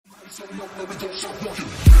Hey,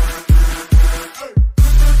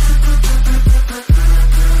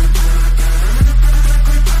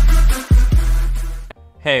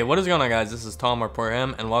 what is going on, guys? This is Tom or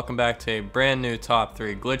PoorHim, and welcome back to a brand new top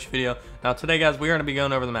 3 glitch video. Now today, guys, we are going to be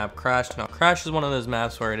going over the map Crash. Now Crash is one of those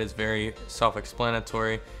maps where it is very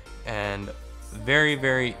self-explanatory and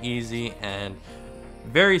very easy and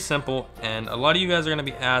very simple. And a lot of you guys are going to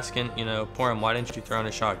be asking, you know, PoorHim, why didn't you throw in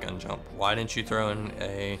a shotgun jump? Why didn't you throw in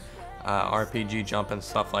a RPG jump and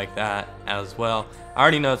stuff like that as well? I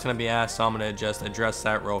already know it's going to be asked, so I'm going to just address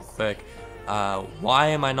that real quick. Why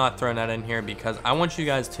am I not throwing that in here? Because I want you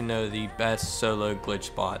guys to know the best solo glitch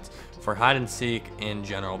spots for hide and seek in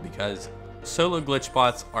general, because solo glitch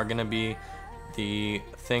spots are going to be the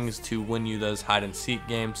things to win you those hide and seek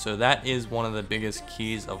games. So that is one of the biggest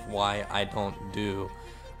keys of why I don't do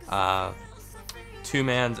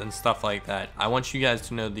two-mans and stuff like that. I want you guys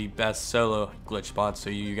to know the best solo glitch spots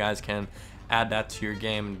so you guys can add that to your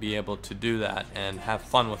game and be able to do that and have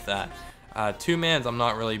fun with that. Two-mans, I'm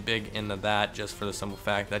not really big into that, just for the simple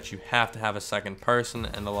fact that you have to have a second person,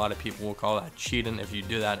 and a lot of people will call that cheating if you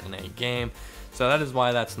do that in a game. So that is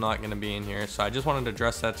why that's not going to be in here. So I just wanted to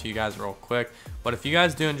address that to you guys real quick. But if you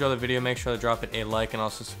guys do enjoy the video, make sure to drop it a like and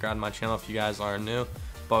also subscribe to my channel if you guys are new.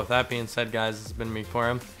 But with that being said, guys, this has been me,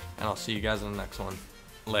 PoorHim, and I'll see you guys in the next one.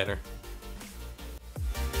 Later.